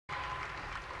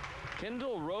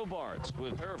Kyndal Robarts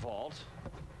with her vault.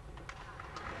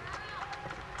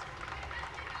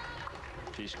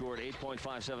 She scored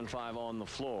 8.575 on the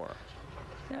floor.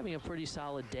 Having a pretty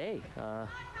solid day.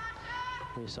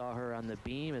 We saw her on the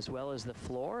beam as well as the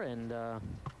floor, and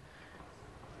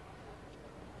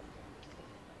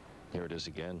here it is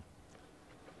again.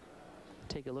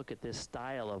 Take a look at this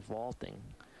style of vaulting.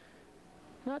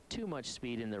 Not too much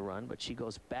speed in the run, but she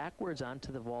goes backwards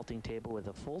onto the vaulting table with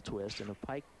a full twist and a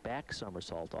pike back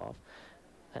somersault off.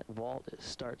 That vault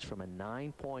starts from a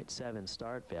 9.7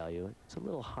 start value. It's a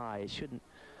little high. It shouldn't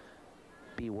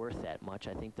be worth that much.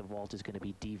 I think the vault is going to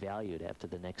be devalued after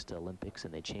the next Olympics,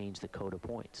 and they change the code of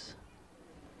points.